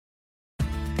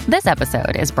This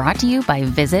episode is brought to you by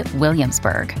Visit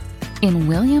Williamsburg. In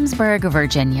Williamsburg,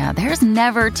 Virginia, there's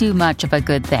never too much of a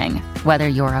good thing. Whether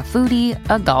you're a foodie,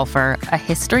 a golfer, a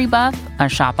history buff, a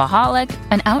shopaholic,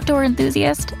 an outdoor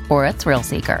enthusiast, or a thrill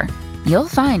seeker, you'll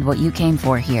find what you came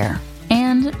for here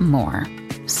and more.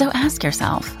 So ask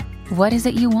yourself, what is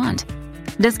it you want?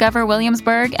 Discover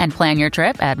Williamsburg and plan your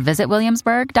trip at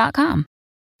visitwilliamsburg.com.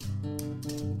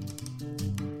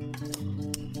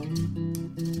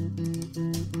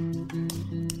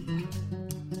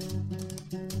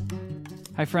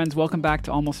 Hi friends, welcome back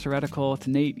to Almost Heretical. It's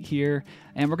Nate here,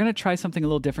 and we're going to try something a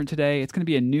little different today. It's going to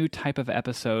be a new type of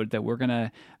episode that we're going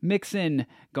to mix in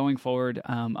going forward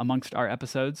amongst our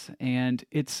episodes, and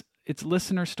it's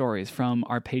listener stories from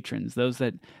our patrons, those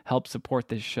that help support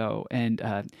this show.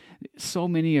 And so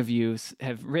many of you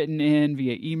have written in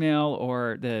via email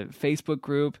or the Facebook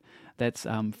group that's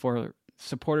for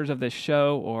supporters of this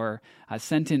show, or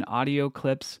sent in audio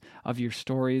clips of your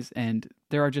stories, and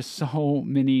there are just so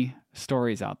many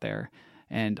stories out there.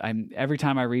 And every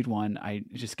time I read one,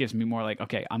 it just gives me more like,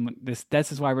 okay,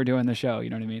 this is why we're doing the show. You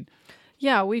know what I mean?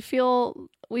 Yeah, we feel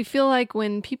like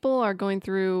when people are going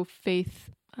through faith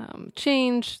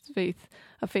change,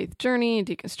 a faith journey,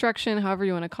 deconstruction, however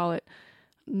you want to call it,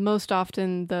 most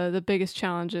often the biggest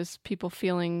challenge is people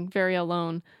feeling very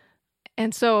alone.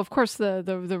 And so, of course,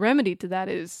 the remedy to that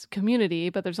is community,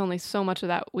 but there's only so much of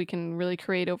that we can really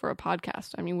create over a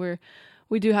podcast. I mean,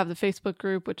 we do have the Facebook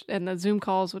group and the Zoom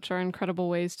calls, which are incredible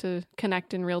ways to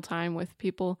connect in real time with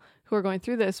people who are going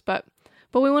through this. But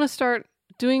we want to start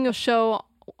doing a show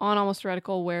on Almost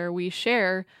Heretical where we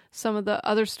share some of the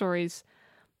other stories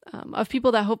of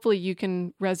people that hopefully you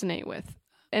can resonate with.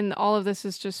 And all of this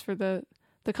is just for the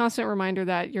constant reminder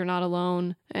that you're not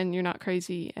alone and you're not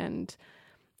crazy. And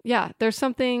yeah, there's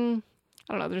something,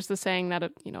 I don't know, there's the saying that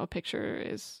a picture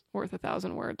is worth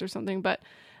 1,000 words or something, but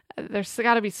there's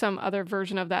got to be some other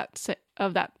version of that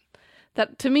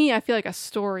to me, I feel like a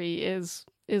story is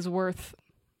worth,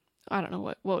 I don't know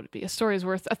what would it be? A story is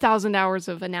worth 1,000 hours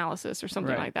of analysis or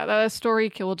something like that. A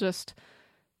story will just,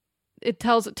 it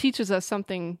teaches us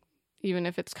something, even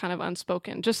if it's kind of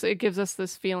unspoken. Just, it gives us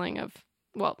this feeling of,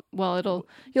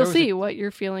 you'll see what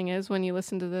your feeling is when you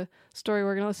listen to the story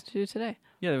we're going to listen to today.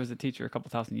 Yeah, there was a teacher a couple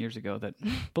thousand years ago that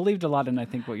believed a lot in, I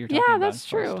think, what you're talking about. Yeah, that's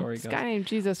true. This guy named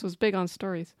Jesus was big on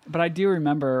stories. But I do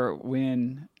remember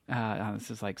when, this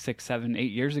is like 6, 7,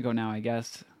 8 years ago now, I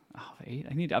guess. Oh, 8?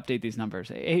 I need to update these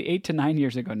numbers. 8 to 9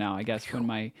 years ago now, I guess,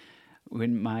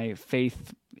 when my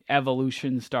faith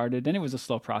evolution started. And it was a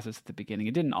slow process at the beginning.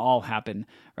 It didn't all happen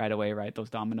right away, right?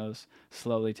 Those dominoes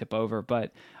slowly tip over.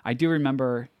 But I do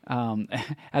remember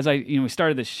as we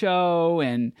started the show,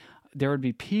 and there would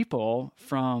be people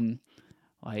from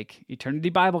like Eternity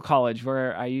Bible College,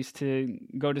 where I used to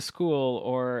go to school,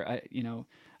 or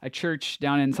a church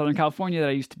down in Southern California that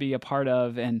I used to be a part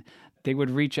of, and they would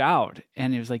reach out,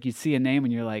 and it was like you'd see a name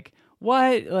and you're like,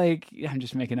 what? Like, I'm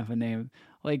just making up a name.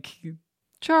 Like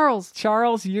Charles,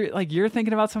 you're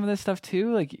thinking about some of this stuff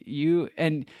too, like you,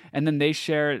 and then they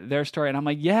share their story, and I'm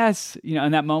like, yes,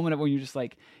 in that moment when you're just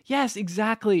like, yes,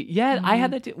 exactly, yeah, I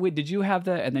had that too. Wait, did you have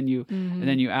that? And then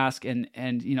you ask, and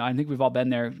I think we've all been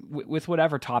there with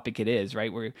whatever topic it is,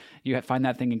 right? Where you find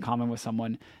that thing in common with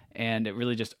someone, and it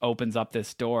really just opens up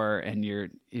this door, and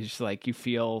it's just like you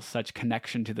feel such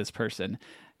connection to this person.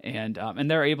 And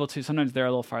they're able to, sometimes they're a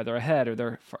little farther ahead, or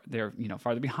they're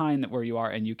farther behind where you are,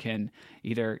 and you can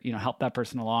either help that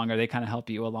person along, or they kind of help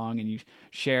you along, and you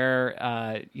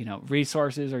share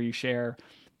resources, or you share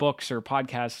books or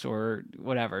podcasts or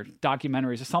whatever,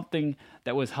 documentaries, or something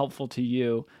that was helpful to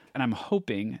you. And I'm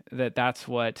hoping that that's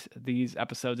what these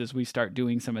episodes, as we start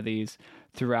doing some of these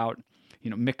throughout,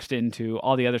 mixed into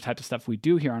all the other types of stuff we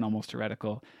do here on Almost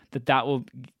Heretical, that will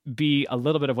be a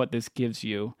little bit of what this gives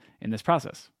you in this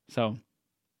process. So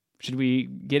should we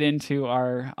get into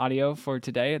our audio for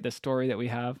today, the story that we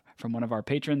have from one of our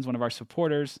patrons, one of our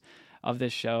supporters of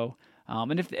this show?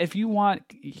 And if you want,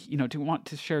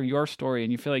 to share your story,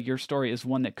 and you feel like your story is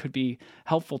one that could be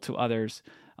helpful to others,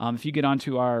 if you get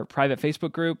onto our private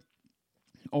Facebook group,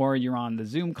 or you're on the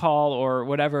Zoom call, or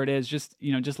whatever it is, just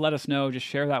let us know. Just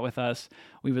share that with us.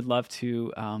 We would love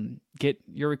to get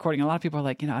your recording. A lot of people are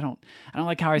like, I don't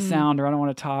like how I sound, or I don't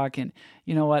want to talk. And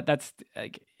you know what? That's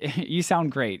like, you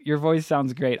sound great. Your voice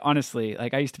sounds great. Honestly,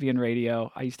 like I used to be in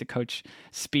radio. I used to coach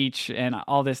speech and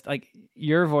all this. Like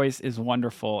your voice is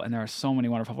wonderful, and there are so many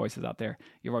wonderful voices out there.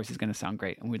 Your voice is going to sound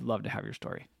great, and we'd love to have your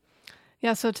story.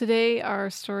 Yeah, so today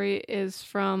our story is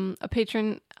from a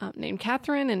patron named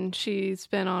Katherine, and she's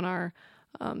been on our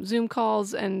Zoom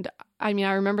calls. And I mean,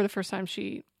 I remember the first time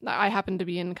I happened to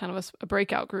be in kind of a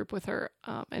breakout group with her,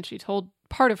 and she told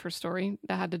part of her story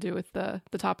that had to do with the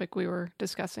topic we were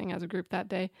discussing as a group that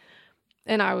day.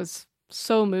 And I was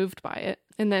so moved by it.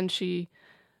 And then she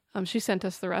sent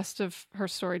us the rest of her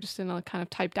story just in a kind of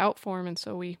typed out form. And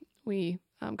so we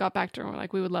got back to her and we're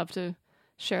like, we would love to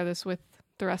share this with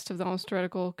the rest of the Almost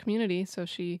Heretical community. So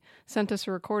she sent us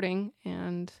a recording,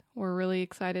 and we're really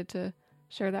excited to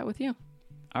share that with you.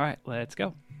 All right, let's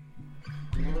go.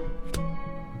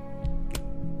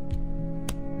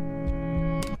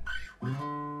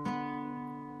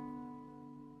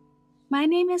 My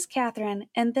name is Katherine,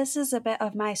 and this is a bit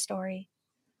of my story.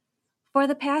 For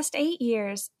the past 8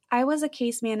 years, I was a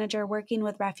case manager working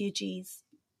with refugees.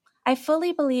 I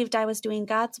fully believed I was doing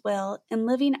God's will and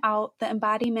living out the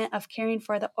embodiment of caring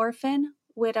for the orphan,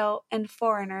 widow, and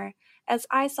foreigner, as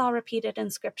I saw repeated in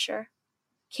Scripture.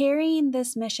 Carrying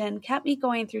this mission kept me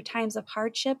going through times of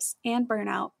hardships and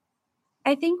burnout.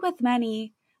 I think with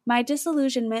many, my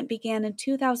disillusionment began in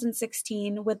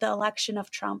 2016 with the election of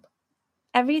Trump.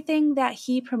 Everything that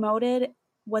he promoted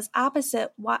was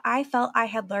opposite what I felt I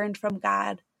had learned from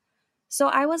God. So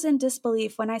I was in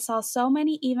disbelief when I saw so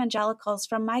many evangelicals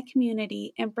from my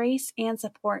community embrace and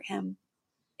support him.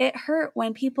 It hurt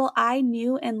when people I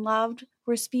knew and loved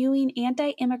were spewing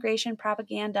anti-immigration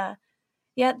propaganda,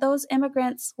 yet those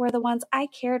immigrants were the ones I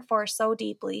cared for so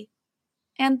deeply.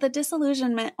 And the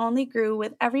disillusionment only grew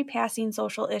with every passing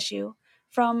social issue,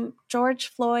 from George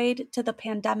Floyd to the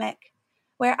pandemic,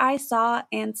 where I saw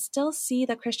and still see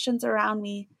the Christians around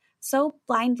me so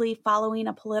blindly following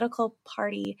a political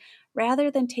party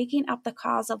rather than taking up the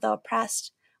cause of the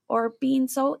oppressed, or being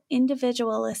so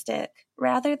individualistic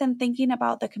rather than thinking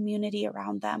about the community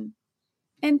around them.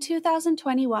 In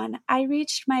 2021, I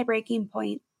reached my breaking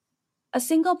point. A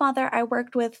single mother I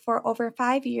worked with for over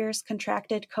 5 years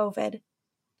contracted COVID.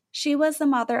 She was the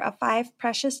mother of 5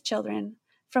 precious children,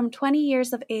 from 20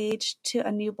 years of age to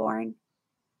a newborn.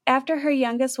 After her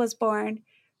youngest was born,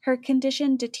 her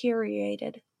condition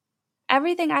deteriorated.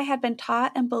 Everything I had been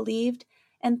taught and believed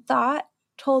and thought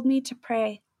told me to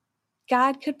pray.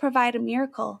 God could provide a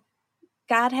miracle.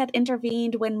 God had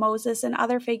intervened when Moses and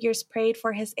other figures prayed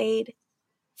for his aid,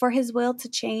 for his will to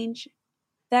change.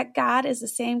 That God is the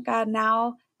same God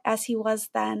now as he was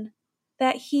then,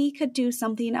 that he could do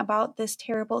something about this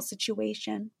terrible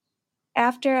situation.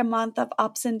 After a month of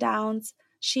ups and downs,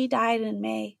 she died in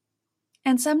May.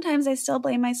 And sometimes I still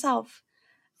blame myself,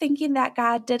 thinking that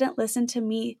God didn't listen to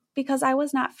me because I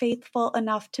was not faithful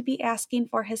enough to be asking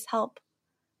for his help,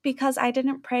 because I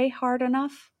didn't pray hard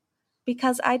enough,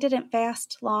 because I didn't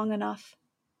fast long enough.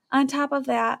 On top of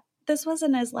that, this was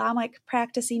an Islamic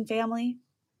practicing family,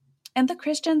 and the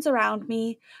Christians around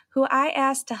me, who I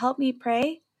asked to help me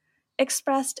pray,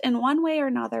 expressed in one way or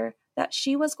another that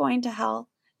she was going to hell,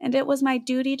 and it was my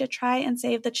duty to try and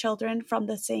save the children from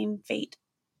the same fate.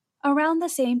 Around the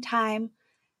same time,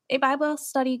 a Bible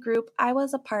study group I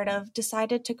was a part of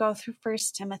decided to go through 1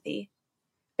 Timothy.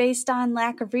 Based on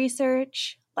lack of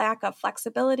research, lack of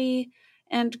flexibility,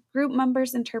 and group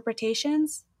members'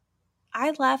 interpretations,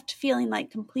 I left feeling like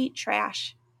complete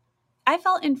trash. I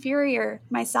felt inferior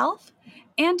myself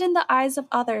and in the eyes of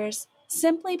others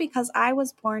simply because I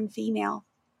was born female.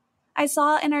 I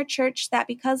saw in our church that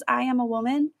because I am a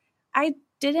woman, I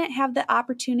didn't have the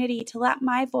opportunity to let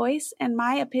my voice and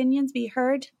my opinions be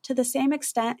heard to the same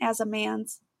extent as a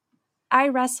man's. I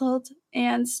wrestled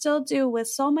and still do with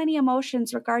so many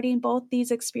emotions regarding both these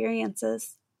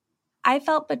experiences. I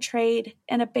felt betrayed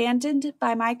and abandoned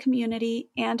by my community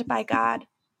and by God.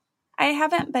 I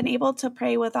haven't been able to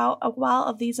pray without a well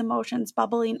of these emotions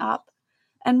bubbling up,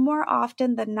 and more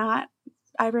often than not,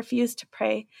 I refuse to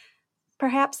pray,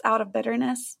 perhaps out of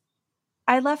bitterness.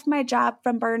 I left my job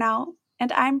from burnout,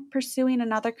 and I'm pursuing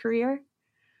another career.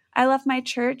 I left my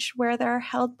church where there are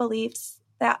held beliefs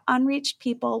that unreached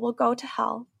people will go to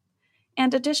hell.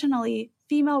 And additionally,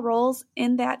 female roles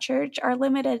in that church are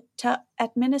limited to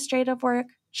administrative work,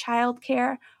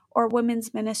 childcare, or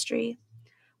women's ministry,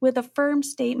 with a firm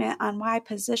statement on why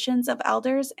positions of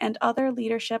elders and other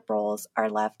leadership roles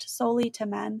are left solely to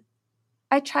men.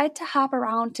 I tried to hop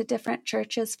around to different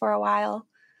churches for a while,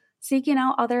 seeking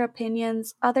out other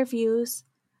opinions, other views,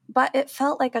 but it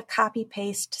felt like a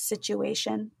copy-paste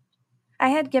situation. I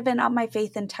had given up my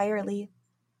faith entirely.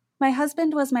 My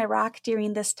husband was my rock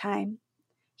during this time.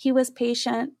 He was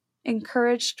patient,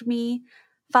 encouraged me,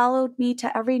 followed me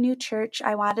to every new church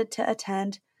I wanted to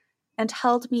attend, and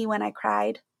held me when I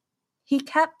cried. He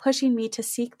kept pushing me to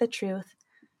seek the truth,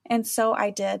 and so I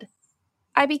did.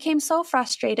 I became so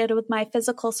frustrated with my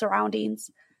physical surroundings.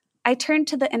 I turned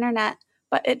to the internet,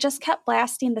 but it just kept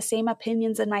blasting the same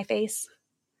opinions in my face.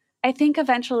 I think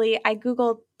eventually I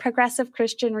Googled progressive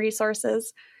Christian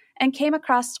resources and came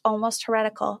across Almost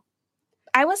Heretical.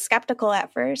 I was skeptical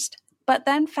at first, but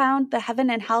then found the Heaven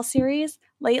and Hell series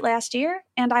late last year,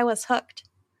 and I was hooked.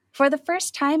 For the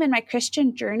first time in my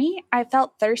Christian journey, I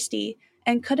felt thirsty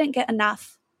and couldn't get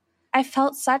enough. I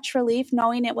felt such relief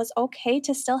knowing it was okay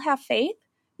to still have faith,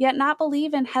 yet not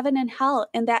believe in heaven and hell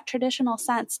in that traditional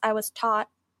sense I was taught.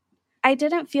 I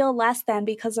didn't feel less than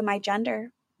because of my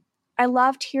gender. I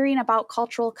loved hearing about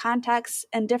cultural contexts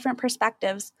and different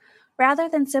perspectives, rather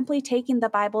than simply taking the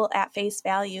Bible at face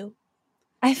value.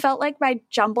 I felt like my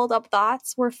jumbled up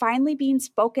thoughts were finally being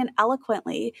spoken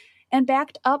eloquently and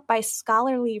backed up by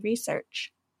scholarly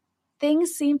research.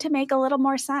 Things seemed to make a little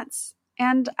more sense,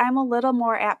 and I'm a little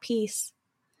more at peace.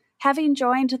 Having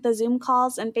joined the Zoom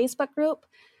calls and Facebook group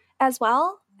as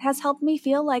well has helped me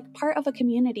feel like part of a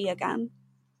community again.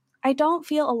 I don't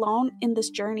feel alone in this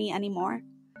journey anymore.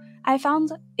 I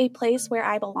found a place where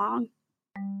I belong.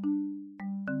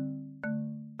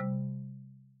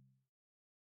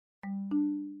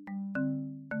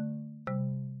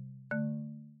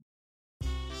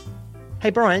 Hey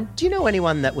Brian, do you know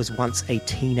anyone that was once a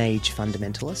teenage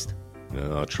fundamentalist?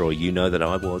 Oh, Troy, you know that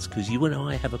I was, because you and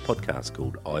I have a podcast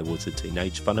called I Was a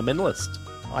Teenage Fundamentalist.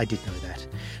 I did know that.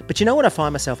 But you know what I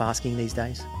find myself asking these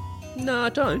days? No, I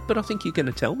don't, but I think you're going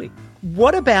to tell me.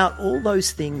 What about all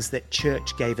those things that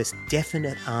church gave us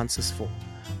definite answers for?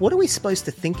 What are we supposed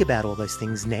to think about all those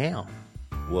things now?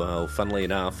 Well, funnily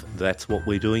enough, that's what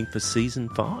we're doing for Season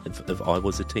 5 of I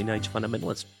Was a Teenage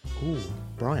Fundamentalist. Ooh,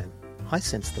 Brian, I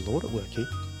sense the Lord at work here.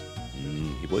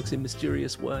 He works in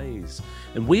mysterious ways.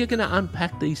 And we are going to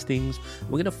unpack these things.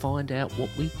 We're going to find out what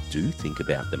we do think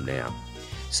about them now.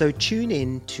 So tune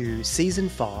in to Season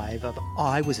 5 of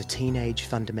I Was a Teenage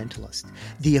Fundamentalist,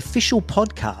 the official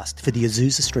podcast for the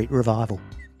Azusa Street Revival.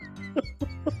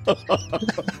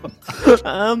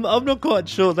 I'm not quite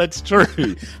sure that's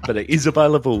true, but it is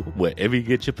available wherever you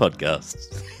get your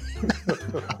podcasts.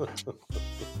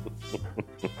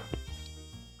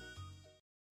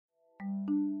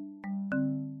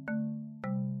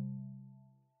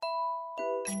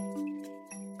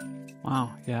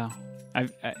 Wow, yeah.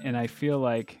 I feel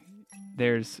like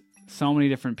there's so many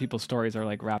different people's stories are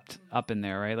like wrapped up in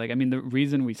there, right? Like, I mean, the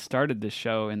reason we started this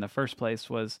show in the first place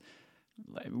was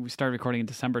we started recording in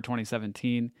December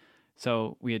 2017.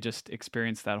 So we had just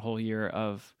experienced that whole year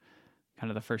of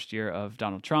kind of the first year of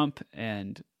Donald Trump.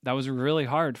 And that was really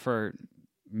hard for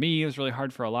me. It was really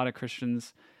hard for a lot of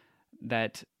Christians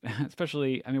that,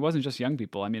 especially, I mean, it wasn't just young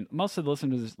people. I mean, most of the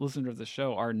listeners of the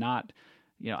show are not,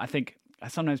 I think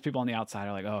sometimes people on the outside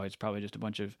are like, oh, it's probably just a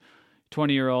bunch of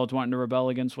 20-year-olds wanting to rebel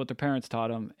against what their parents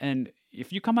taught them. And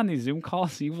if you come on these Zoom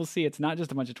calls, you will see it's not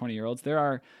just a bunch of 20-year-olds. There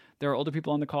are older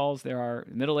people on the calls. There are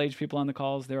middle-aged people on the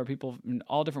calls. There are people in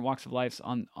all different walks of life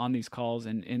on these calls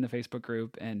and in the Facebook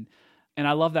group. And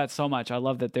I love that so much. I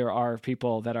love that there are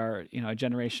people that are, a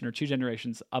generation or two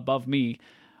generations above me,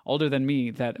 older than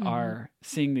me, that are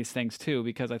seeing these things too.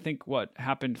 Because I think what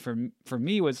happened for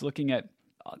me was looking at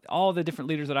all the different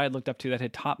leaders that I had looked up to that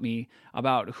had taught me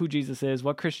about who Jesus is,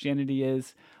 what Christianity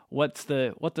is, what's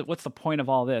the point of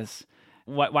all this,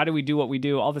 why do we do what we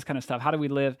do, all this kind of stuff, how do we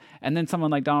live? And then someone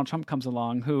like Donald Trump comes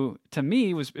along, who to me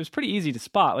it was pretty easy to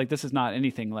spot. Like, this is not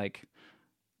anything like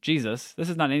Jesus. This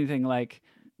is not anything like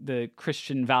the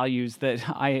Christian values that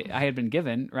I had been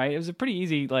given. Right? It was a pretty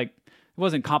easy, like, it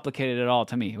wasn't complicated at all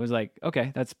to me. It was like,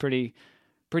 okay, that's pretty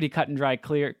cut and dry,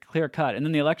 clear cut. And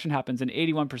then the election happens, and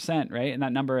 81%, right? And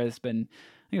that number has been,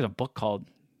 I think there's a book called,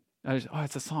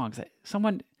 it's a song.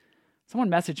 Someone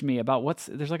messaged me about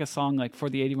there's like a song like for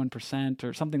the 81%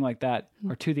 or something like that,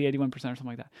 or to the 81% or something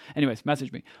like that. Anyways,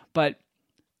 message me. But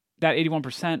that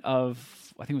 81%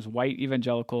 of, I think it was white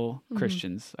evangelical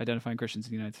Christians, identifying Christians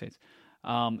in the United States.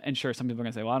 And sure, some people are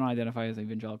going to say, well, I don't identify as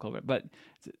evangelical, but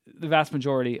the vast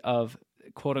majority of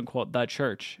quote unquote the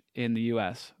church in the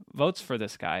U.S. votes for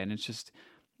this guy. And it's just,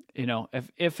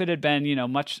 if it had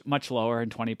been, much lower,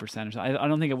 and 20% or something, I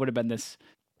don't think it would have been this.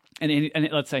 And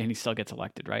let's say he still gets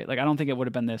elected, right? Like, I don't think it would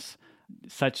have been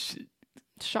such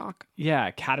shock.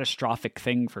 Yeah, catastrophic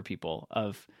thing for people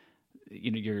of,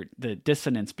 the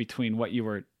dissonance between what you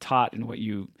were taught and what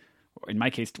you, in my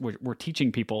case, we're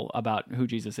teaching people about who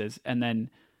Jesus is, and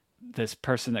then this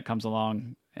person that comes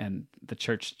along and the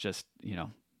church just,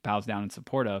 bows down in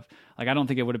support of. Like, I don't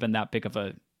think it would have been that big of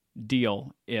a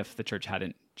deal if the church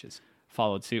hadn't just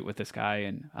followed suit with this guy.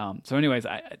 And so anyways,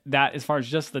 that as far as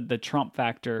just the Trump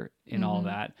factor in all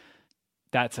that,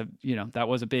 that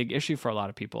was a big issue for a lot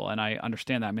of people. And I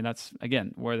understand that. I mean, that's,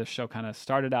 again, where the show kind of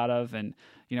started out of. And,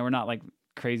 we're not like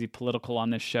crazy political on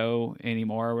this show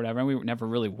anymore or whatever. And we never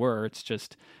really were. It's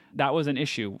just that was an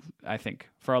issue, I think,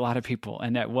 for a lot of people.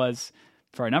 And that was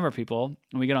for a number of people.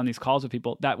 When we get on these calls with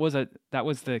people, that was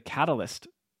the catalyst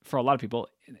for a lot of people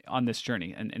on this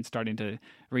journey and starting to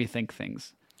rethink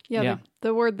things. Yeah.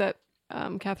 The word that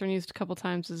Katherine used a couple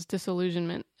times is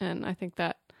disillusionment. And I think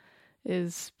that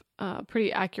is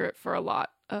pretty accurate for a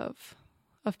lot of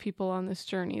people on this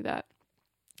journey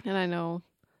and I know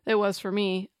it was for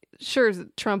me. Sure,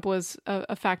 Trump was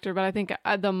a factor, but I think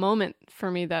at the moment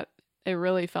for me that I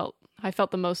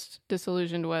felt the most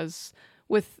disillusioned was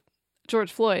with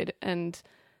George Floyd, and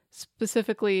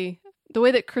specifically the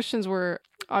way that Christians were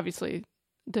obviously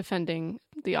defending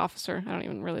the officer. I don't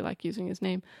even really like using his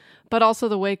name, but also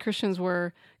the way Christians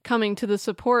were coming to the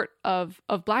support of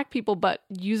Black people, but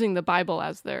using the Bible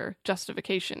as their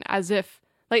justification, as if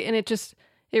and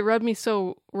it rubbed me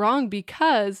so wrong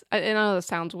because, and I know that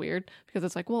sounds weird because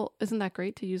it's like, well, isn't that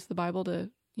great to use the Bible to,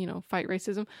 fight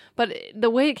racism? But the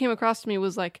way it came across to me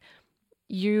was like,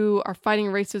 you are fighting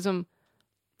racism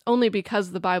only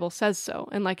because the Bible says so.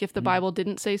 And like, if the Bible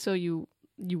didn't say so, you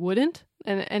wouldn't.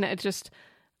 And it just,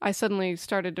 I suddenly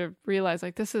started to realize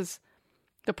like, this is,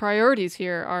 the priorities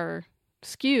here are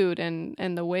skewed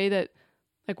and the way that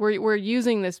like we're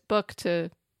using this book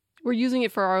we're using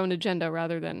it for our own agenda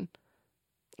rather than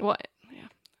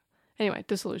Anyway,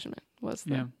 disillusionment was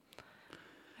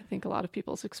I think a lot of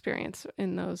people's experience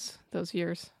in those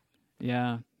years.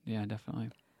 Yeah,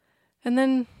 definitely. And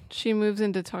then she moves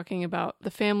into talking about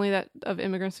the family of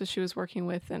immigrants that she was working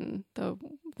with, and the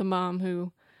mom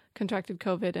who contracted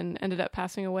COVID and ended up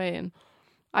passing away. And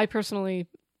I personally,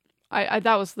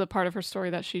 that was the part of her story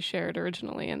that she shared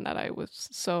originally, and that I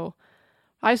so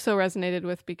resonated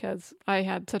with because I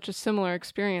had such a similar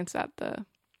experience at the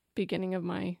beginning of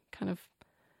my kind of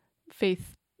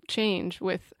faith change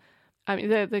with, I mean,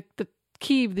 the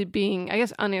key being, I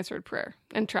guess, unanswered prayer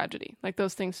and tragedy, like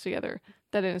those things together,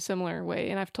 that in a similar way.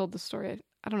 And I've told the story,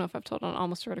 I don't know if I've told it on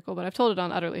Almost Heretical, but I've told it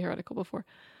on Utterly Heretical before,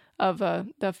 of a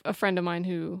friend of mine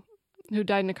who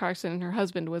died in a car accident, and her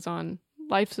husband was on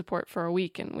life support for a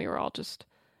week, and we were all just,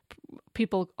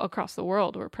 people across the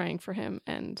world were praying for him,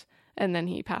 and then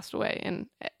he passed away.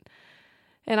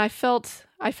 And I felt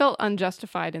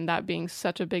unjustified in that being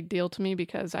such a big deal to me,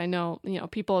 because I know,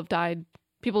 people die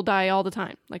all the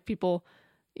time. Like people,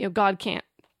 God can't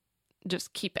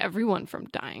just keep everyone from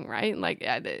dying, right? Like,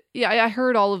 I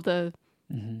heard all of the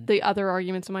other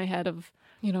arguments in my head of,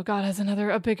 God has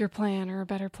a bigger plan or a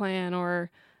better plan, or,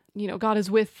 God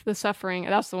is with the suffering.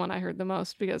 That's the one I heard the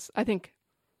most, because I think,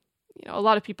 a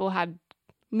lot of people had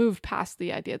moved past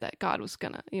the idea that God was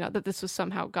gonna, that this was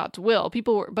somehow God's will.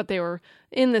 But they were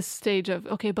in this stage of,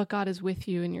 okay, but God is with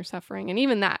you in your suffering. And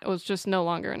even that was just no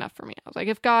longer enough for me. I was like,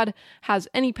 if God has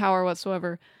any power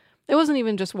whatsoever, it wasn't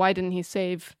even just, why didn't he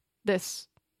save this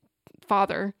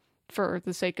father for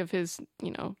the sake of his,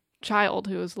 child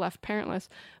who was left parentless,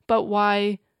 but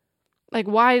why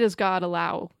does God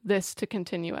allow this to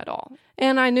continue at all?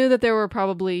 And I knew that there were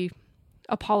probably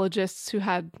apologists who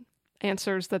had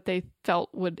answers that they felt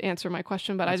would answer my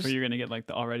question, but That's where you're gonna get like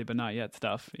the already but not yet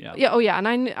stuff. Yeah. Yeah. Oh yeah.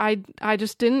 And I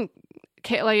just didn't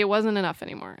care, like it wasn't enough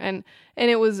anymore. And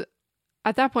it was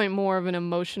at that point more of an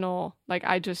emotional, like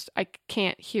I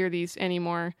can't hear these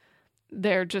anymore.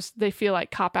 They feel like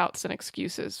cop-outs and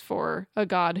excuses for a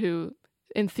God who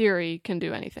in theory can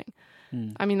do anything.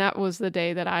 I mean, that was the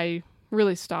day that I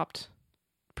really stopped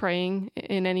praying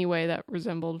in any way that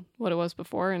resembled what it was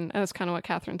before. And that's kind of what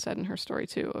Katherine said in her story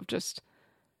too, of just,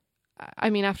 I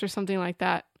mean, after something like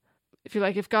that,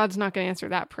 if God's not going to answer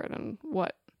that prayer, then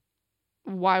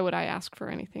why would I ask for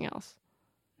anything else?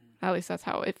 At least that's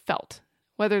how it felt.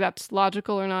 Whether that's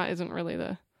logical or not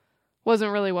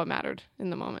wasn't really what mattered in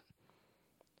the moment.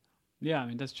 Yeah. I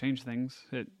mean, it does change things.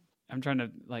 I'm trying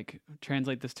to like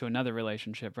translate this to another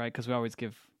relationship, right? Because we always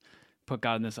put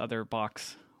God in this other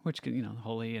box, which can,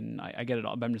 holy, and I get it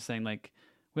all. But I'm just saying, like,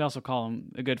 we also call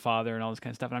him a good father and all this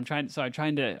kind of stuff. And I'm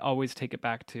trying to always take it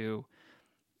back to,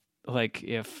 like,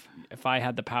 if I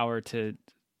had the power to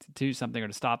do something or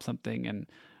to stop something, and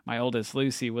my oldest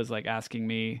Lucy was like asking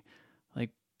me,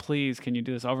 like, please, can you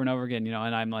do this over and over again?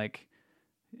 And I'm like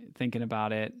thinking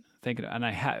about it, and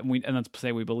and let's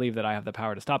say we believe that I have the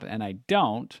power to stop it, and I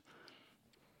don't.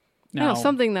 Now,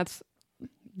 something that's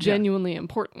genuinely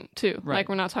important too. Right. Like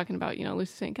we're not talking about,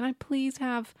 Lucy saying, can I please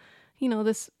have,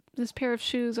 this pair of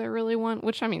shoes I really want,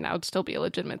 which I mean, that would still be a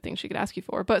legitimate thing she could ask you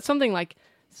for, but something like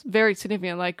very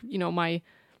significant, like,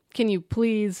 can you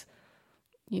please,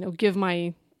 give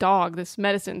my dog this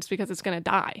medicine because it's going to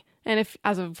die. And if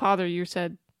as a father you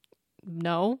said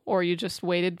no, or you just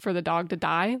waited for the dog to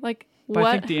die, like But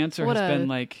I think the answer has been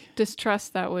like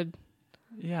distrust that would.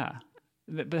 Yeah.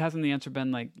 But hasn't the answer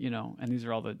been like, and these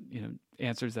are all the,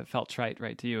 answers that felt trite,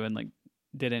 right, to you and like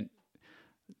didn't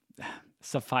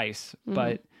suffice. Mm-hmm.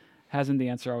 But hasn't the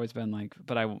answer always been like,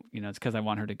 but it's because I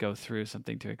want her to go through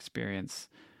something to experience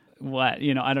what,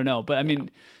 I don't know. But I mean,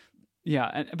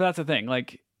 but that's the thing.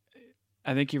 Like,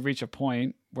 I think you've reached a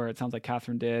point where it sounds like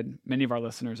Katherine did. Many of our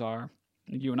listeners are,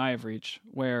 you and I have reached,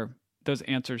 where those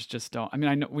answers just don't. I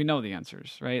mean, we know the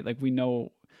answers, right? Like we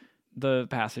know the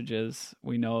passages,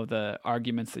 we know the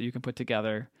arguments that you can put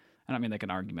together. I don't mean like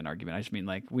an argument. I just mean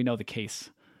like we know the case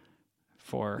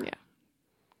for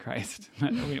Christ.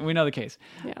 we know the case.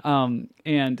 Yeah.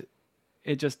 And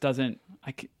it just doesn't.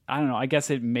 I don't know. I guess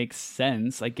it makes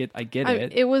sense. I get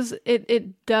it.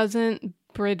 It doesn't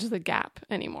bridge the gap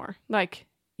anymore. Like,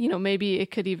 maybe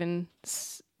it could even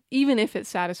if it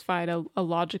satisfied a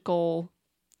logical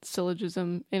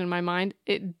syllogism in my mind,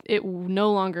 it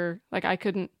no longer, like I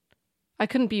couldn't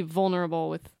be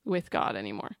vulnerable with God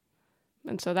anymore.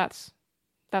 And so that's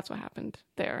what happened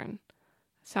there. And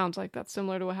it sounds like that's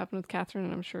similar to what happened with Katherine,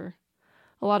 and I'm sure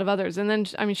a lot of others. And then,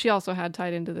 I mean, she also had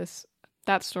tied into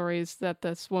that story is that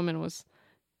this woman was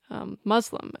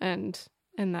Muslim and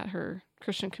that her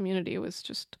Christian community was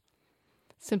just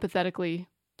sympathetically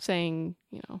saying,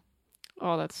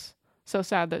 oh, that's so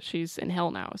sad that she's in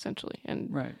hell now, essentially.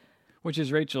 And right. Which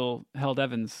is Rachel Held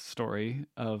Evans' story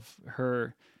of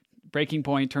her breaking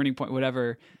point, turning point,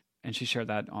 whatever. And she shared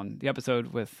that on the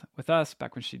episode with us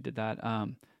back when she did that.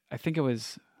 I think it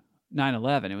was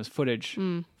 9/11. It was footage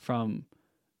from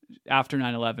after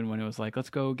 9/11 when it was like,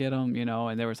 let's go get them,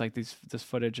 and there was like this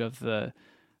footage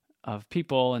of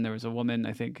people, and there was a woman,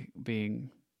 I think,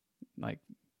 being like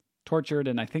tortured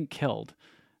and I think killed.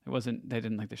 They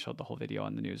didn't like they showed the whole video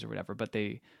on the news or whatever, but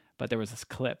there was this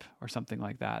clip or something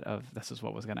like that of this is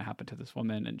what was going to happen to this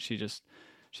woman. And she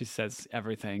says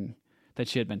everything that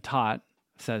she had been taught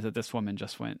says that this woman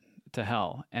just went to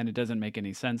hell, and it doesn't make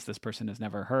any sense. This person has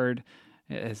never heard,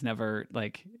 has never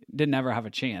didn't ever have a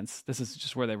chance. This is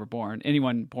just where they were born.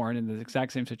 Anyone born in the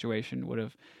exact same situation would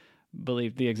have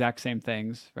believed the exact same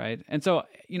things. Right. And so,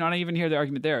 and I even hear the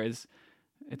argument there is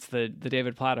it's the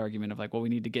David Platt argument of like, well, we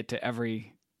need to get to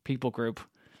every people group.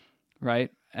 Right.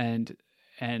 And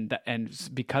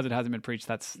because it hasn't been preached,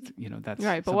 that's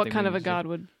right. But what kind of a God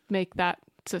would make that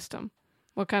system?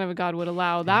 What kind of a God would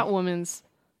allow that woman's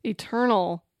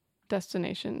eternal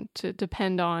destination to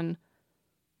depend on,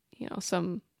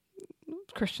 some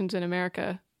Christians in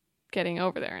America getting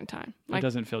over there in time? Like, it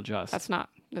doesn't feel just. That's not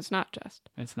just.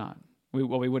 It's not. We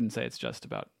wouldn't say it's just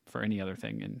about for any other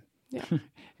thing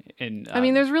in I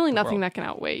mean, there's really nothing that can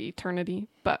outweigh eternity,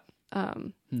 but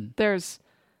there's.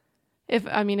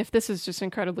 If this is just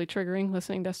incredibly triggering,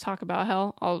 listening to us talk about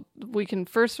hell, we can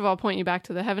first of all point you back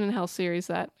to the Heaven and Hell series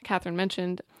that Katherine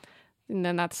mentioned, and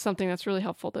then that's something that's really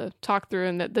helpful to talk through,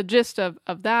 and the gist of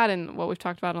that and what we've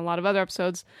talked about in a lot of other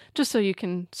episodes, just so you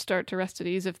can start to rest at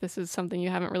ease if this is something you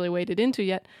haven't really waded into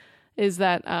yet, is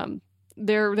that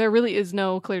there really is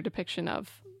no clear depiction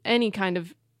of any kind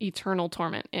of eternal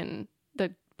torment in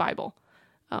the Bible.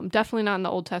 Definitely not in the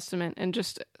Old Testament, and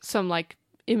just some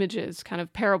images, kind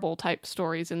of parable type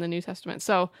stories in the New Testament.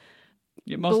 So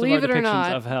most of our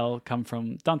depictions of hell come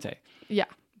from Dante. Yeah.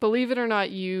 Believe it or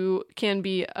not, you can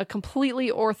be a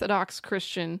completely orthodox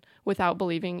Christian without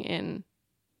believing in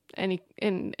an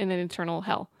eternal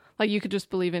hell. Like, you could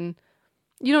just believe in,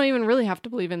 you don't even really have to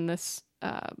believe in this,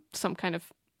 some kind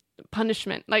of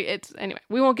punishment. Anyway,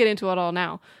 we won't get into it all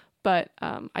now, but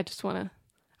I just want to,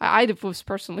 I was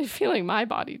personally feeling my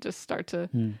body just start to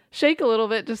shake a little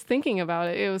bit just thinking about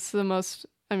it. It was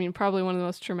probably one of the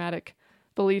most traumatic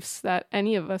beliefs that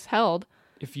any of us held.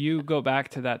 If you go back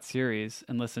to that series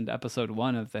and listen to episode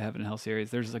 1 of the Heaven and Hell series,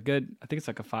 there's I think it's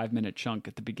like a 5-minute chunk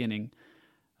at the beginning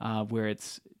where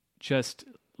it's just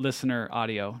listener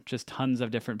audio, just tons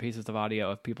of different pieces of audio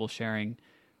of people sharing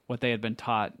what they had been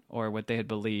taught or what they had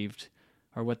believed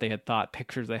or what they had thought,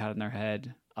 pictures they had in their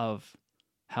head of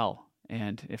hell.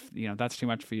 And if, that's too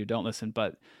much for you, don't listen.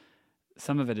 But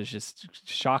some of it is just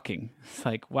shocking. It's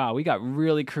like, wow, we got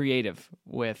really creative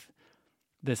with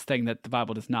this thing that the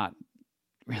Bible does not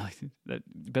really, that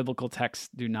biblical texts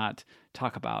do not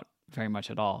talk about very much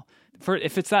at all.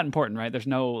 If it's that important, right? There's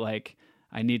no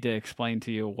I need to explain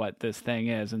to you what this thing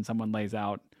is, and someone lays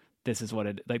out, this is what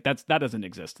it, that doesn't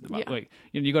exist in the Bible. Yeah.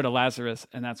 You go to Lazarus,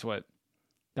 and that's where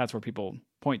people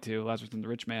point to, Lazarus and the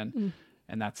rich man.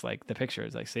 And that's the picture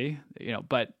is see,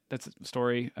 but that's a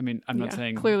story. I mean, I'm not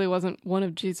saying clearly wasn't one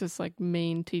of Jesus'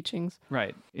 main teachings.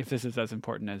 Right. If this is as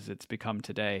important as it's become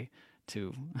today,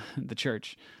 to the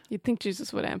church. You'd think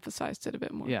Jesus would have emphasized it a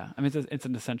bit more. Yeah, I mean, it's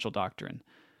an essential doctrine,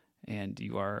 and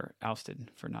you are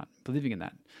ousted for not believing in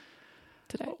that.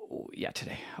 Today. Oh, yeah,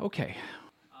 today. Okay.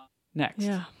 Next.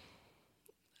 Yeah.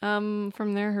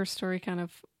 From there, her story kind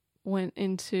of went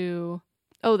into,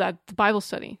 the Bible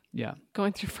study. Yeah.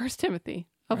 Going through First Timothy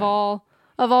of Right.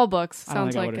 all books. I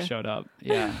don't Sounds think I like would have showed up.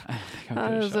 Yeah. I think I it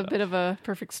would've was a showed up. bit of a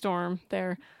perfect storm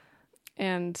there.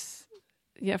 And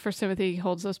yeah, First Timothy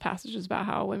holds those passages about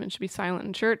how women should be silent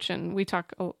in church, and we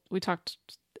talked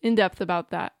in depth about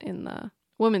that in the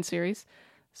women series.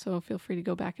 So feel free to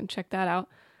go back and check that out.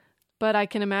 But I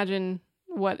can imagine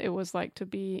what it was like to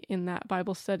be in that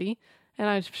Bible study, and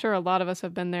I'm sure a lot of us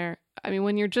have been there. I mean,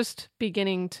 when you're just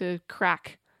beginning to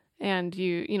crack, and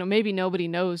you know maybe nobody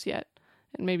knows yet,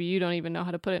 and maybe you don't even know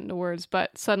how to put it into words,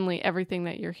 but suddenly everything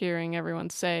that you're hearing everyone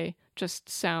say just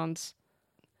sounds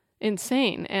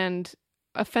insane and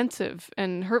offensive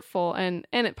and hurtful, and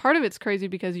part of it's crazy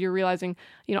because you're realizing,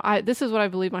 this is what I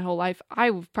believed my whole life.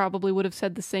 I probably would have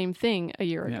said the same thing a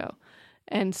year ago,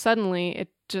 and suddenly it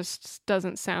just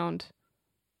doesn't sound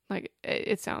like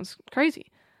it sounds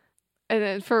crazy. And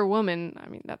then for a woman, I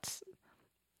mean,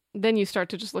 then you start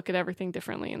to just look at everything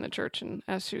differently in the church. And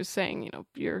as she was saying,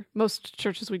 most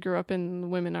churches we grew up in,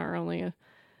 women are the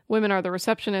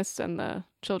receptionists and the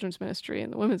children's ministry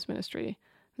and the women's ministry,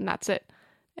 and that's it.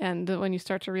 And when you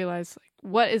start to realize, like,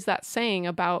 what is that saying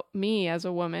about me as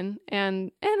a woman?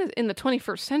 And in the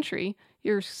 21st century,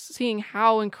 you're seeing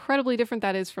how incredibly different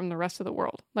that is from the rest of the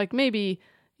world. Like maybe,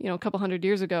 a couple hundred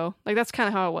years ago, like that's kind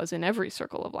of how it was in every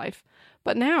circle of life.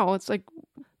 But now it's like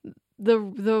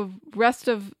the rest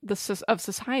of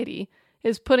society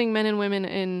is putting men and women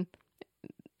in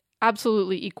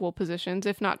absolutely equal positions,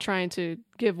 if not trying to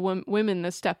give women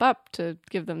the step up to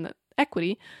give them the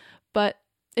equity.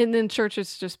 And then church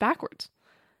is just backwards.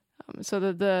 So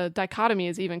the dichotomy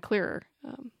is even clearer.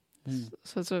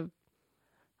 So it's a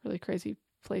really crazy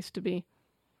place to be.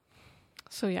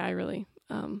 So yeah, I really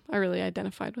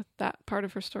identified with that part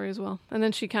of her story as well. And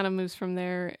then she kind of moves from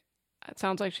there. It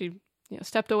sounds like she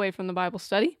stepped away from the Bible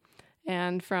study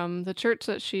and from the church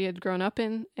that she had grown up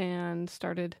in and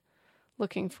started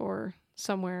looking for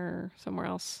somewhere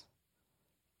else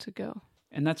to go.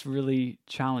 And that's really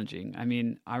challenging. I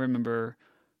mean, I remember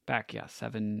back,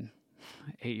 7-8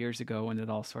 years ago when it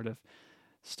all sort of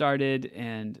started,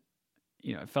 and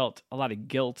I felt a lot of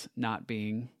guilt not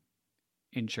being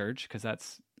in church, because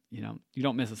that's, you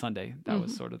don't miss a Sunday. That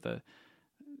was sort of the,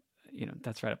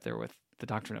 that's right up there with the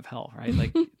doctrine of hell, right?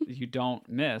 Like you don't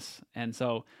miss. And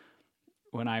so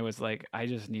when I was like, I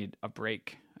just need a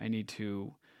break, I need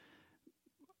to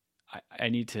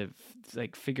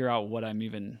like figure out what I'm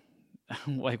even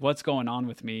like, what's going on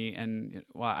with me. And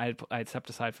I had stepped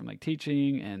aside from like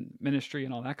teaching and ministry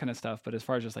and all that kind of stuff. But as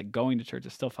far as just like going to church,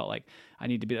 it still felt like I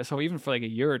need to be there. So even for like a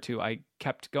year or two, I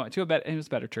kept going to it was a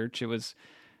better church. It was,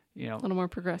 a little more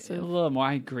progressive, a little more.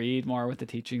 I agreed more with the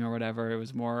teaching or whatever. It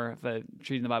was more of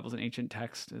treating the Bible as an ancient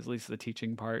text, at least the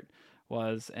teaching part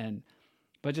was.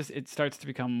 But just, it starts to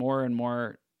become more and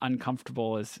more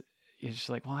uncomfortable as you're just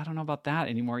like, well, I don't know about that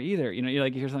anymore either. You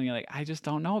hear something, you're like, I just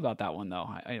don't know about that one though.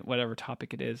 Whatever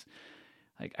topic it is,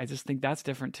 like, I just think that's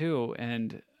different too.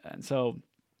 And so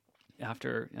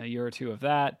after a year or two of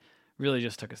that, really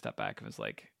just took a step back. It was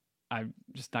like, I'm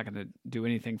just not going to do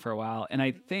anything for a while. And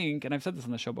I think, and I've said this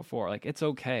on the show before, like, it's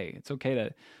okay. It's okay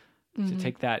to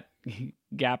take that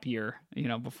gap year,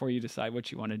 before you decide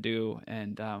what you want to do.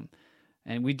 And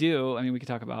we do, I mean, we could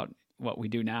talk about what we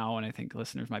do now, and I think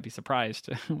listeners might be surprised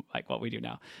like what we do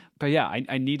now. But yeah,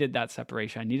 I needed that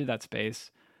separation. I needed that space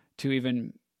to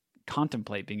even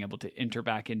contemplate being able to enter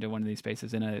back into one of these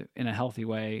spaces in a healthy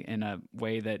way, in a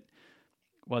way that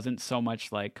wasn't so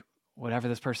much like whatever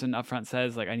this person up front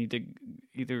says, like I need to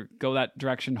either go that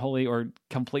direction wholly or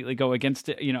completely go against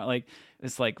it. Like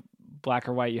it's like black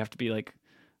or white. You have to be like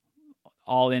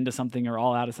all into something or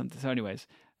all out of something. So anyways,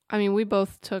 I mean, we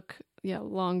both took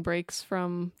long breaks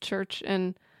from church,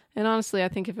 and honestly, I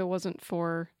think if it wasn't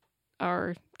for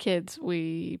our kids,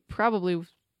 we probably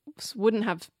wouldn't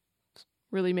have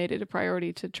really made it a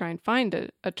priority to try and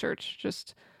find a church.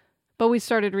 But we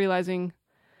started realizing,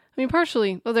 I mean,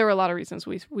 partially, well, there were a lot of reasons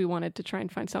we wanted to try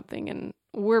and find something, and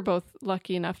we're both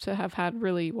lucky enough to have had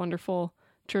really wonderful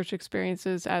church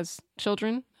experiences as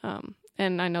children.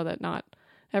 And I know that not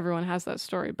everyone has that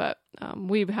story, but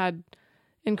we've had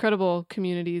incredible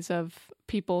communities of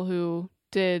people who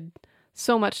did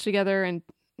so much together and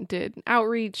did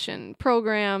outreach and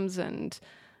programs and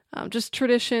just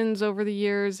traditions over the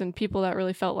years, and people that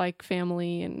really felt like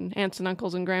family and aunts and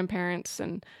uncles and grandparents.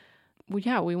 And we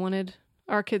wanted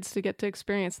our kids to get to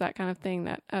experience that kind of thing,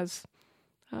 that as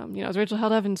as Rachel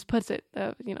Held Evans puts it,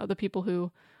 the people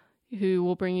who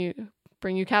will bring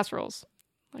you casseroles.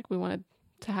 Like, we wanted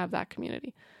to have that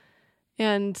community.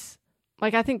 And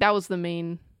like, I think that was the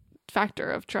main factor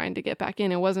of trying to get back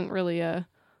in. It wasn't really a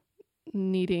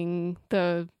needing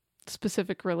the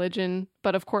specific religion,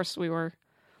 but of course we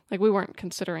weren't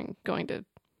considering going to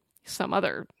some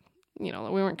other, we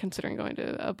weren't considering going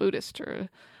to a Buddhist or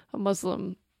a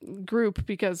Muslim group,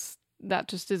 because that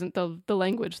just isn't the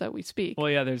language that we speak. Well,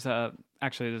 yeah, there's a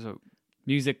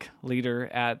music leader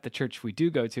at the church we do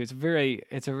go to. It's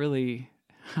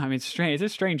strange. It's a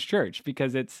strange church,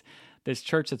 because it's this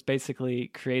church that's basically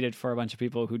created for a bunch of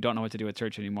people who don't know what to do with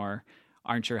church anymore,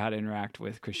 aren't sure how to interact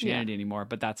with Christianity anymore,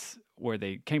 but that's where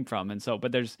they came from. And so,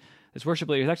 but there's this worship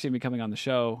leader who's actually going to be coming on the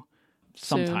show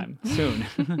sometime soon,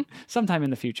 sometime in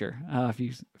the future. If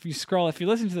you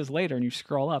listen to this later and you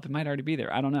scroll up, it might already be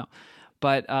there. I don't know.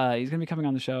 But he's going to be coming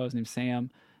on the show. His name's Sam.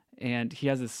 And he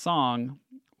has this song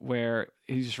where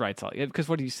he just writes all, because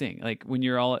what do you sing? Like, when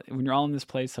you're all in this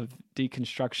place of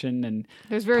deconstruction and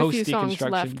there's very few songs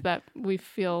left that we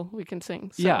feel we can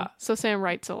sing. So Sam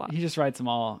writes a lot. He just writes them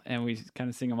all, and we kind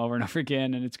of sing them over and over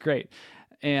again, and it's great.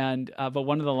 And but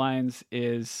one of the lines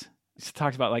is, he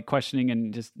talks about like questioning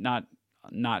and just not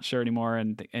sure anymore,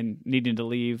 and needing to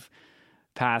leave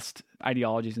past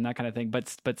ideologies and that kind of thing,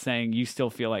 but saying, you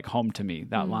still feel like home to me,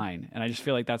 that line. And I just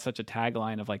feel like that's such a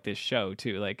tagline of like this show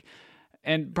too. Like,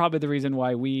 and probably the reason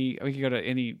why we could go to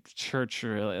any church,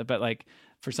 or, but like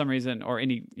for some reason, or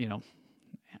any,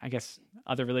 I guess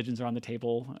other religions are on the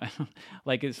table,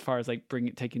 like as far as like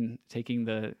taking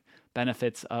the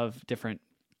benefits of different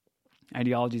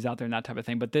ideologies out there and that type of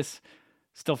thing. But this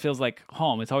still feels like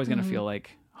home. It's always going to feel like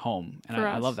home. And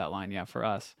I love that line. Yeah. For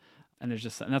us. And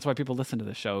and that's why people listen to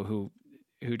the show who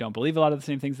don't believe a lot of the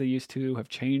same things they used to, have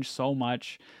changed so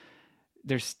much.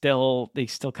 They still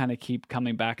kind of keep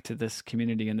coming back to this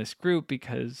community and this group,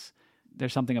 because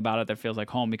there's something about it that feels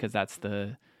like home, because that's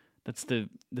the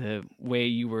way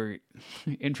you were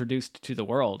introduced to the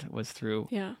world, was through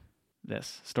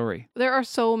this story. There are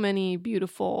so many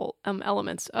beautiful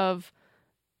elements of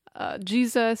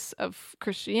Jesus, of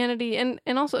Christianity, and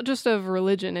also just of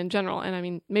religion in general. And I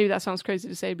mean, maybe that sounds crazy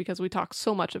to say, because we talk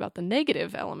so much about the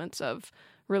negative elements of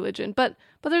religion, but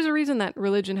there's a reason that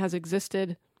religion has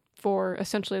existed for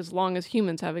essentially as long as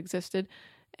humans have existed,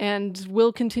 and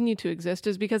will continue to exist,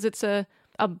 is because it's a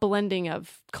blending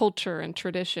of culture and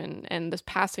tradition, and this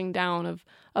passing down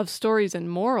of stories and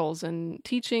morals and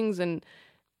teachings. And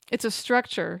it's a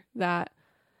structure that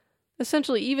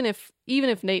essentially, even if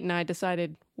Nate and I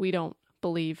decided we don't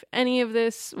believe any of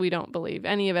this, we don't believe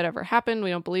any of it ever happened,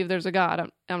 we don't believe there's a God,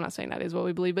 I'm not saying that is what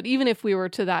we believe, but even if we were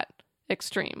to that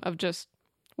extreme of just,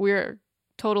 we're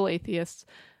total atheists,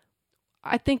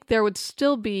 I think there would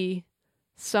still be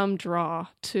some draw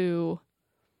to,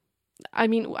 I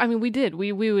mean,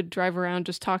 we would drive around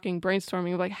just talking,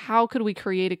 brainstorming, like, how could we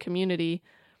create a community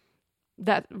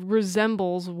that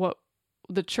resembles what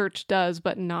the church does,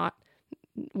 but not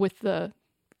with the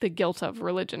guilt of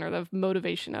religion, or the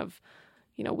motivation of,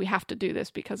 we have to do this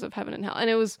because of heaven and hell.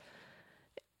 And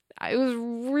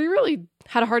we really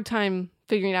had a hard time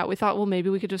figuring it out. We thought, well, maybe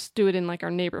we could just do it in like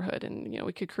our neighborhood, and,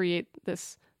 we could create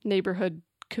this neighborhood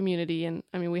community. And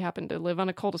I mean, we happen to live on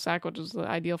a cul-de-sac, which is the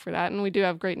ideal for that. And we do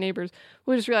have great neighbors.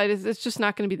 We just realized it's just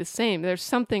not going to be the same. There's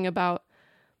something about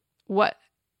what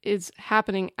is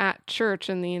happening at church,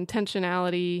 and the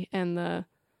intentionality and the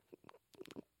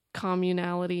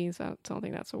communality, I don't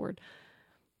think that's a word,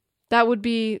 that would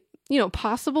be,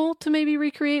 possible to maybe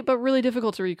recreate, but really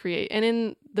difficult to recreate. And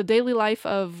in the daily life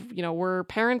of, we're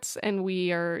parents, and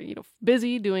we are,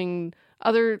 busy doing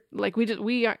other, like, we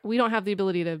don't have the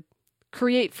ability to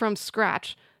create from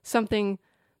scratch something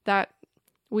that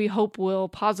we hope will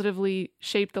positively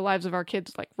shape the lives of our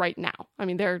kids, like right now. I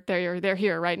mean, they're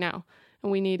here right now,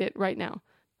 and we need it right now.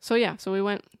 So yeah,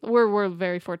 so we're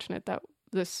very fortunate that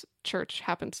this church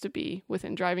happens to be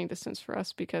within driving distance for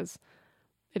us, because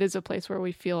it is a place where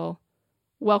we feel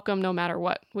welcome no matter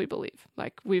what we believe.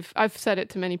 Like, I've said it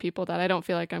to many people that I don't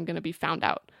feel like I'm going to be found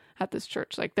out at this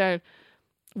church. Like,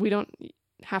 we don't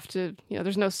have to,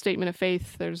 there's no statement of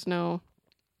faith. There's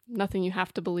nothing you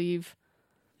have to believe.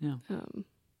 Yeah.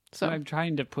 So I'm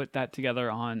trying to put that together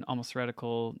on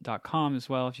almostheretical.com as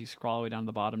well. If you scroll all the way down to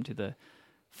the bottom to the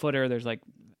footer, there's like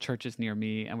churches near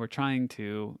me, and we're trying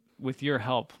to, with your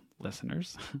help,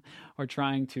 listeners, we're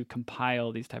trying to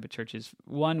compile these type of churches.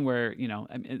 One where,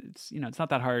 it's not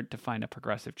that hard to find a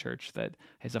progressive church that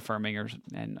is affirming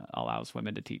and allows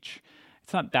women to teach.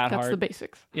 It's not that hard. That's the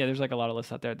basics. Yeah, there's like a lot of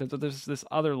lists out there. There's this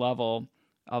other level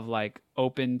of like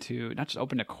open to, not just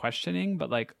open to questioning, but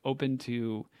like open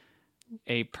to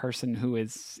a person who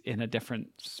is in a different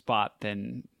spot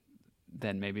than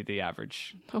maybe the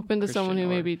average Open to someone who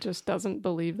Christian, or maybe just doesn't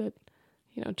believe that,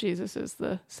 Jesus is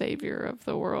the savior of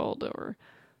the world, or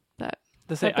that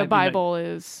the Bible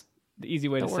is the easy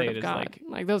way the to word say of it is God.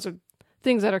 Like those are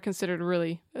things that are considered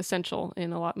really essential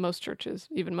in most churches,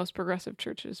 even most progressive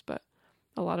churches. But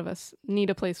a lot of us need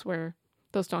a place where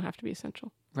those don't have to be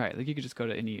essential. right. Like you could just go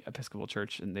to any Episcopal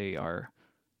church and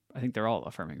I think they're all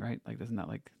affirming, right? Like isn't that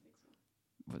like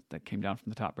what that came down from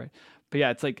the top, right? But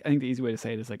yeah, it's like, I think the easy way to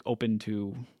say it is like open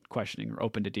to questioning or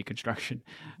open to deconstruction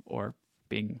or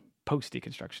being post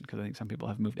deconstruction, because I think some people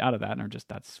have moved out of that and are just,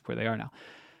 that's where they are now.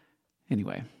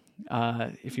 Anyway,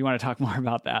 if you want to talk more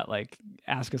about that, like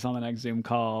ask us on the next Zoom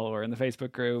call or in the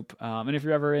Facebook group. And if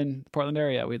you're ever in the Portland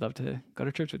area, we'd love to go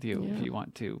to church with you if you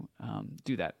want to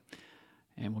do that.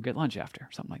 And we'll get lunch after,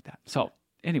 something like that. So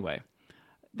anyway,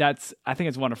 I think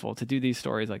it's wonderful to do these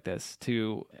stories like this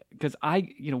because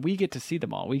we get to see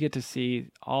them all. We get to see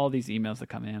all these emails that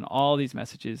come in, all these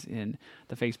messages in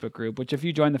the Facebook group, which if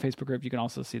you join the Facebook group, you can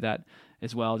also see that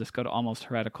as well. Just go to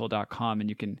almostheretical.com and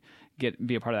you can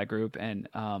be a part of that group. And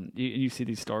you see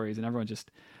these stories and everyone just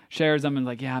shares them and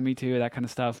like, yeah, me too, that kind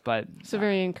of stuff. But it's a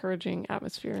very encouraging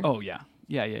atmosphere. Oh yeah.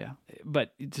 Yeah.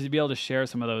 But to be able to share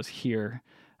some of those here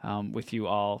with you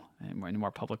all in a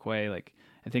more public way, like,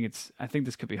 I think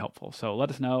this could be helpful. So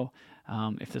let us know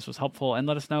if this was helpful, and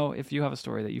let us know if you have a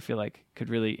story that you feel like could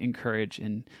really encourage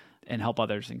and help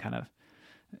others and kind of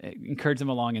encourage them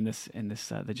along in this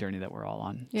the journey that we're all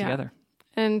on together.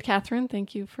 And Katherine,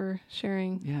 thank you for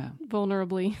sharing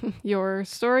vulnerably your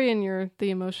story and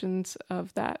the emotions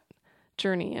of that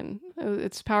journey. And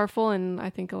it's powerful, and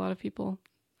I think a lot of people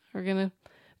are going to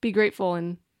be grateful.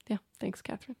 And thanks,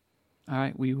 Katherine. All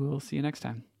right, we will see you next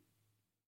time.